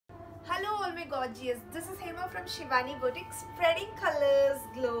all my gorgeous. This is Hema from Shivane Boutique, spreading colors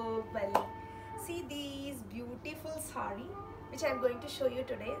globally. See these beautiful sari which I am going to show you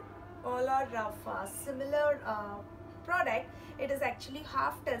today. All are of similar product. It is actually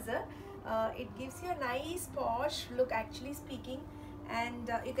half tussar. It gives you a nice posh look, actually speaking,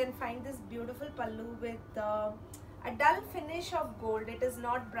 and you can find this beautiful pallu with a dull finish of gold. It is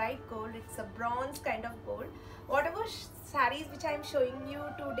not bright gold, it's a bronze kind of gold. Whatever sarees which I am showing you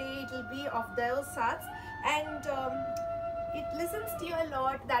today, it will be of those sorts, and it listens to you a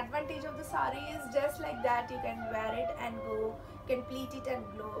lot. The advantage of the saree is just like that, you can wear it and go, you can pleat it and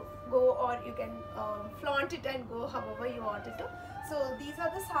go, or you can flaunt it and go however you want it to. So these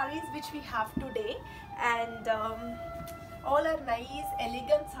are the sarees which we have today, and all are nice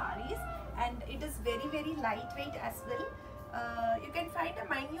elegant sarees, and it is very lightweight as well. You can find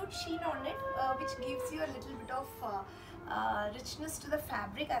a minute sheen on it, which gives you a little bit of richness to the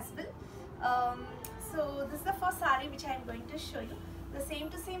fabric as well. So this is the first saree which I am going to show you. The same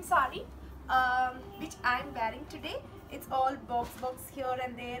to same saree which I am wearing today. It's all box here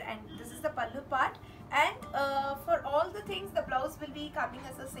and there, and this is the pallu part. And for all the things, the blouse will be coming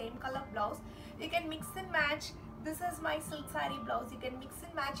as the same color blouse. You can mix and match. This is my silk saree blouse. You can mix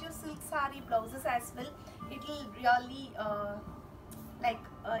and match your silk saree blouses as well. It will really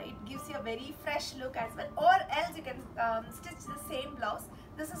it gives you a very fresh look as well. Or else you can stitch the same blouse.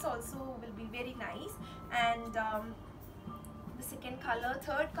 This is also will be very nice. And the second color,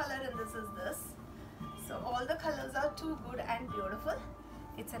 third color, and this is this. So all the colors are too good and beautiful.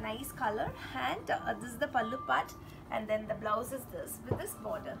 It's a nice color, and this is the pallu part, and then the blouse is this with this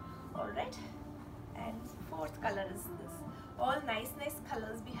border. Alright, and fourth color is this. All nice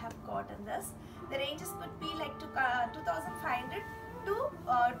colors we have got in this. The ranges could be like 2500 to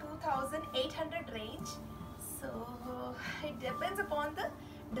 2800 range. So it depends upon the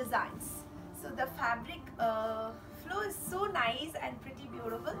designs. So the fabric flow is so nice and pretty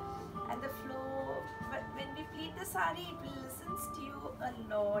beautiful, and the flow, when we pleat the saree, it will listen to you a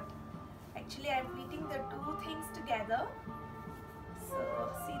lot. Actually, I am pleating the two things together. So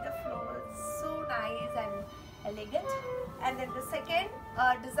see, the flow is so nice and elegant. And then the second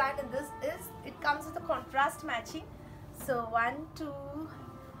design in this is, it comes with a contrast matching. So 1, 2,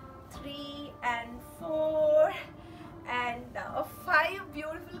 3 and 4 and 5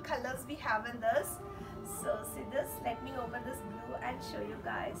 beautiful colors we have in this. So see this, let me open this blue and show you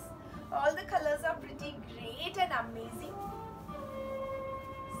guys. All the colors are pretty great and amazing.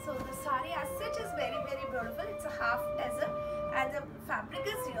 So the saree as such is very beautiful. It's a half tussar, and the fabric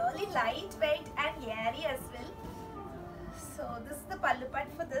is really lightweight and airy as well. So this is the pallu part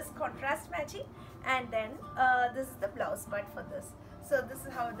for this contrast matching, and then this is the blouse part for this. So this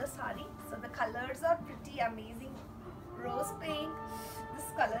is how the saree. So the colors are pretty amazing. Rose pink, this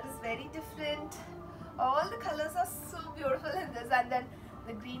color is very different. All the colors are so beautiful in this, and then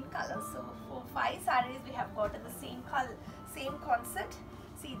the green color. So for 5 sarees we have gotten the same color, same concept.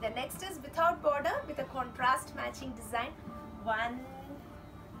 See, the next is without border with a contrast matching design. 1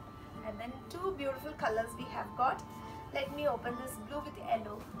 and then 2 beautiful colors we have got. Let me open this blue with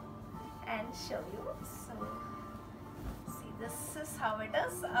yellow and show you. So see, this is how it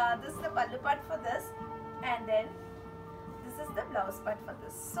is. This is the pallu part for this, and then this is the blouse part for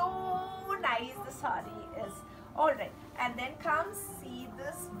this. So nice the saree is. Alright, and then comes, see,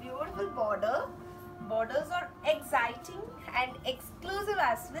 this beautiful border. Borders are exciting and exclusive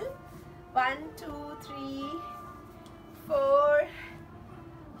as well. 1, 2, 3, 4,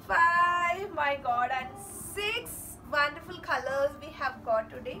 5, my god, and 6 wonderful colors we have got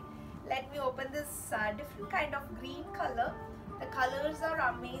today. Let me open this different kind of green color. The colors are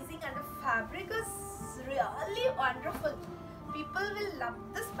amazing, and the fabric is really wonderful. People will love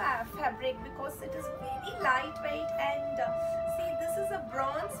this fabric because it is very lightweight, and see, this is a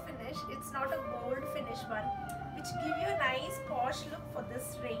bronze finish. It's not a gold finish one, which give you a nice posh look for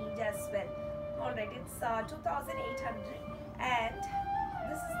this range as well. Alright, it's 2800, and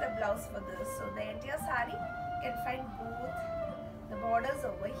this is the blouse for this. So the entire saree, you can find both the borders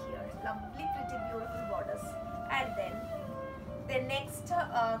over here. Lovely, pretty, beautiful borders. And then the next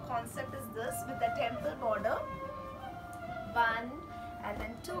concept is this with the temple border. 1 and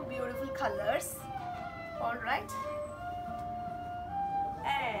then 2 beautiful colors. Alright,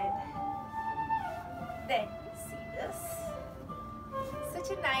 and then see this, such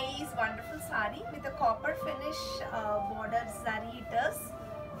a nice wonderful saree with a copper finish border saree it is.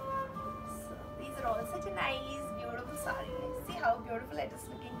 So these are all such a nice beautiful saree. See how beautiful it is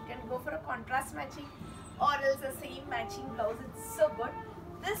looking. You can go for a contrast matching or else a same matching blouse. It's so good.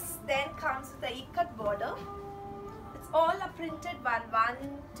 This then comes with the ikat border. All are printed 1, 1,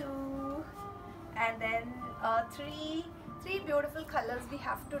 2, three beautiful colors we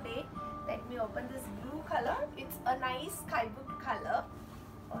have today. Let me open this blue color. It's a nice sky blue color.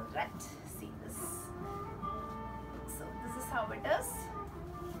 Alright, see this. So this is how it is.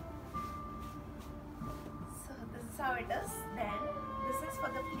 So this is how it is. Then this is for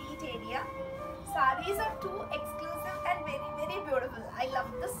the pleat area. Sarees are too exclusive and very beautiful. I love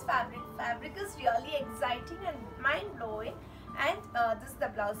this fabric. Fabric is really exciting and mind-blowing. And this is the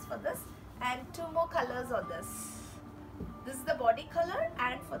blouse for this. And two more colors on this. This is the body color,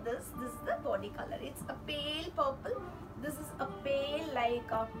 and for this is the body color. It's a pale purple. This is a pale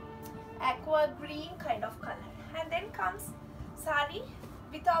like aqua green kind of color. And then comes saree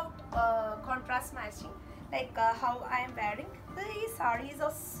without contrast matching, like how I am wearing. These sarees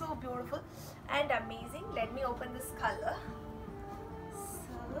are so beautiful and amazing. Let me open this color.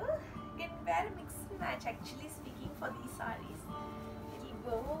 So you can wear a mix and match, actually speaking, for these sarees. It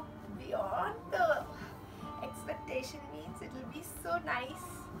will go beyond the expectation, means it will be so nice.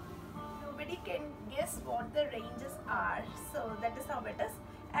 Nobody can guess what the ranges are. So that is how it is.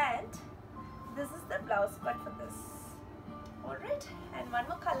 And this is the blouse part for this. Alright, and one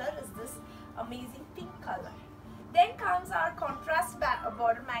more color is this amazing pink color. Then comes our contrast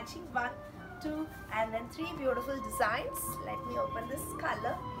border matching 1, 2 and then 3 beautiful designs. Let me open this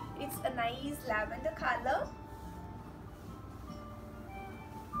color. It's a nice lavender color.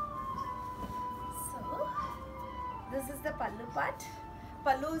 So this is the pallu part.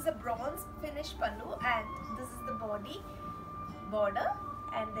 Pallu is a bronze finish pallu, and this is the body border,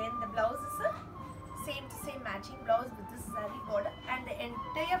 and then the blouse is a same to same matching blouse with this zari border, and the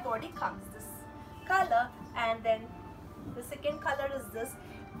entire body comes this color. And then the second color is this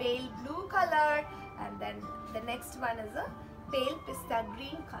pale blue color, and then the next one is a pale pista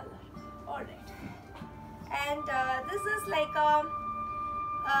green color. Alright, and this is like a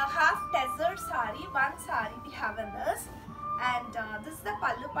half tussar saree. One saree we have in this, and this is the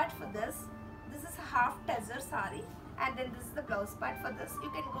pallu part for this. This is a half tussar saree, and then this is the blouse part for this. You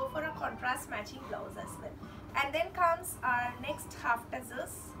can go for a contrast matching blouse as well. And then comes our next half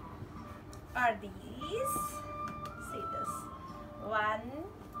tussars are these. See this. 1,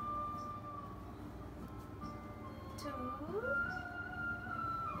 2.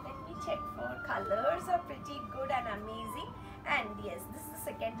 Let me check for colors are pretty good and amazing. And yes, this is the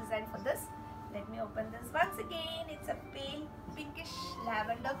second design for this. Let me open this once again. It's a pale pinkish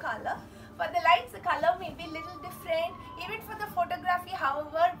lavender color. For the lights, the color may be little different. Even for the photography,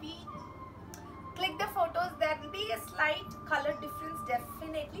 however we click the photos, there will be a slight color difference,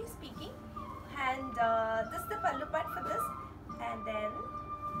 definitely speaking. And this is the pallu part for this, and then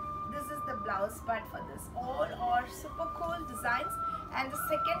this is the blouse part for this. All are super cool designs, and the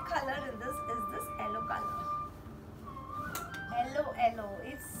second color in this is this yellow color. Yellow.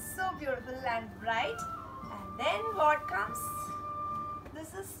 It's so beautiful and bright. And then what comes?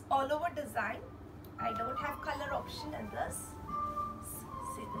 This is all over design. I don't have color option in this.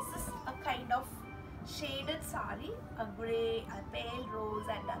 See, this is a kind of shaded saree, a grey, a pale rose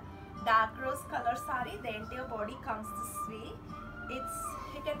and a dark rose color saree. The entire body comes this way.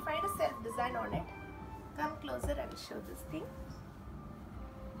 You can find a self design on it. Come closer, I will show this thing.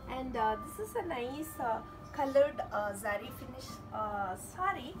 And this is a nice colored zari finish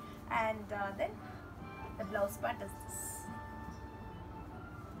saree, and then the blouse part is this.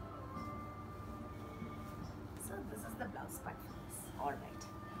 So this is the blouse part for this. Alright,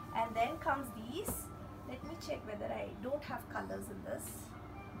 and then comes these. Let me check whether I don't have colors in this.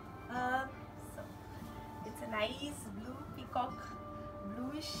 So it's a nice blue peacock,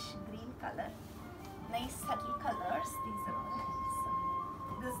 bluish green color. Nice subtle colors. These are all.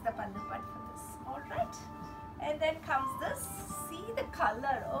 So this is the pallu part for this. Alright, and then comes this. See the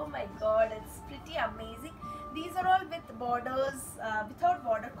color. Oh my god, it's pretty amazing. These are all with borders, without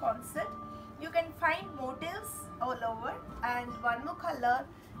border concept. You can find motifs all over. And one more color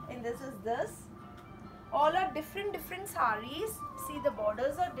in this is this. All are different sarees. See, the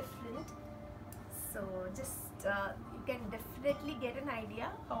borders are different. So just you can definitely get an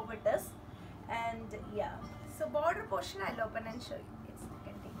idea how it is. And yeah, so border portion I'll open and show you. Yes, you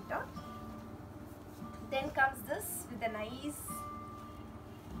can take it out. Then comes this with a nice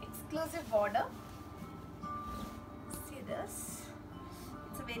exclusive border. See this.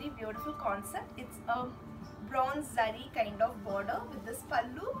 It's a very beautiful concept. It's a bronze zari kind of border with this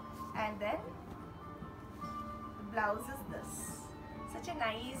pallu, and then the blouse is this. Such a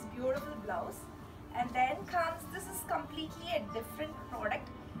nice beautiful blouse. And then comes, this is completely a different product.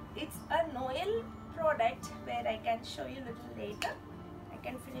 It's a Noel product where I can show you a little later. I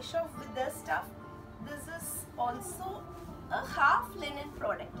can finish off with this stuff. This is also a half linen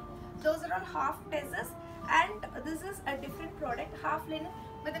product. Those are all half tussars, and this is a different product, half linen,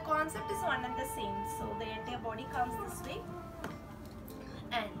 but the concept is one and the same. So the entire body comes this way,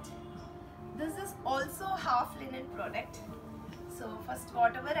 and this is also half linen product. So first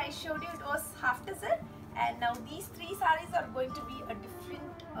whatever I showed you, it was half tussar, and now these three sarees are going to be a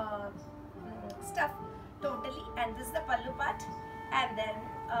different stuff totally. And this is the pallu part, and then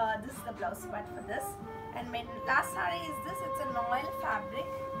this is the blouse part for this. And my last saree is this. It's a noil fabric,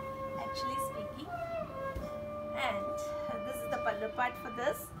 actually speaking, and this is the pallu part for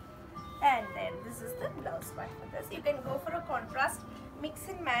this, and then this is the blouse part for this. You can go for a contrast mix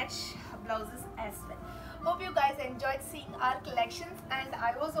and match blouses as well. Hope you guys enjoyed seeing our collections, and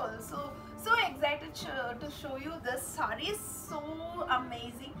I was also so excited to show you this saree. Is so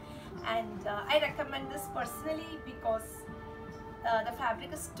amazing, and I recommend this personally because the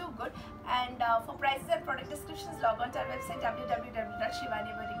fabric is too good. And for prices and product descriptions, log on to our website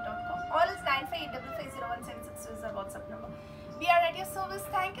www.shivaneboutique.com, or else 9585501762 is our WhatsApp number. We are at your service.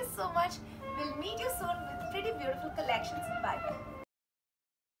 Thank you so much. We'll meet you soon with pretty beautiful collections. Bye bye.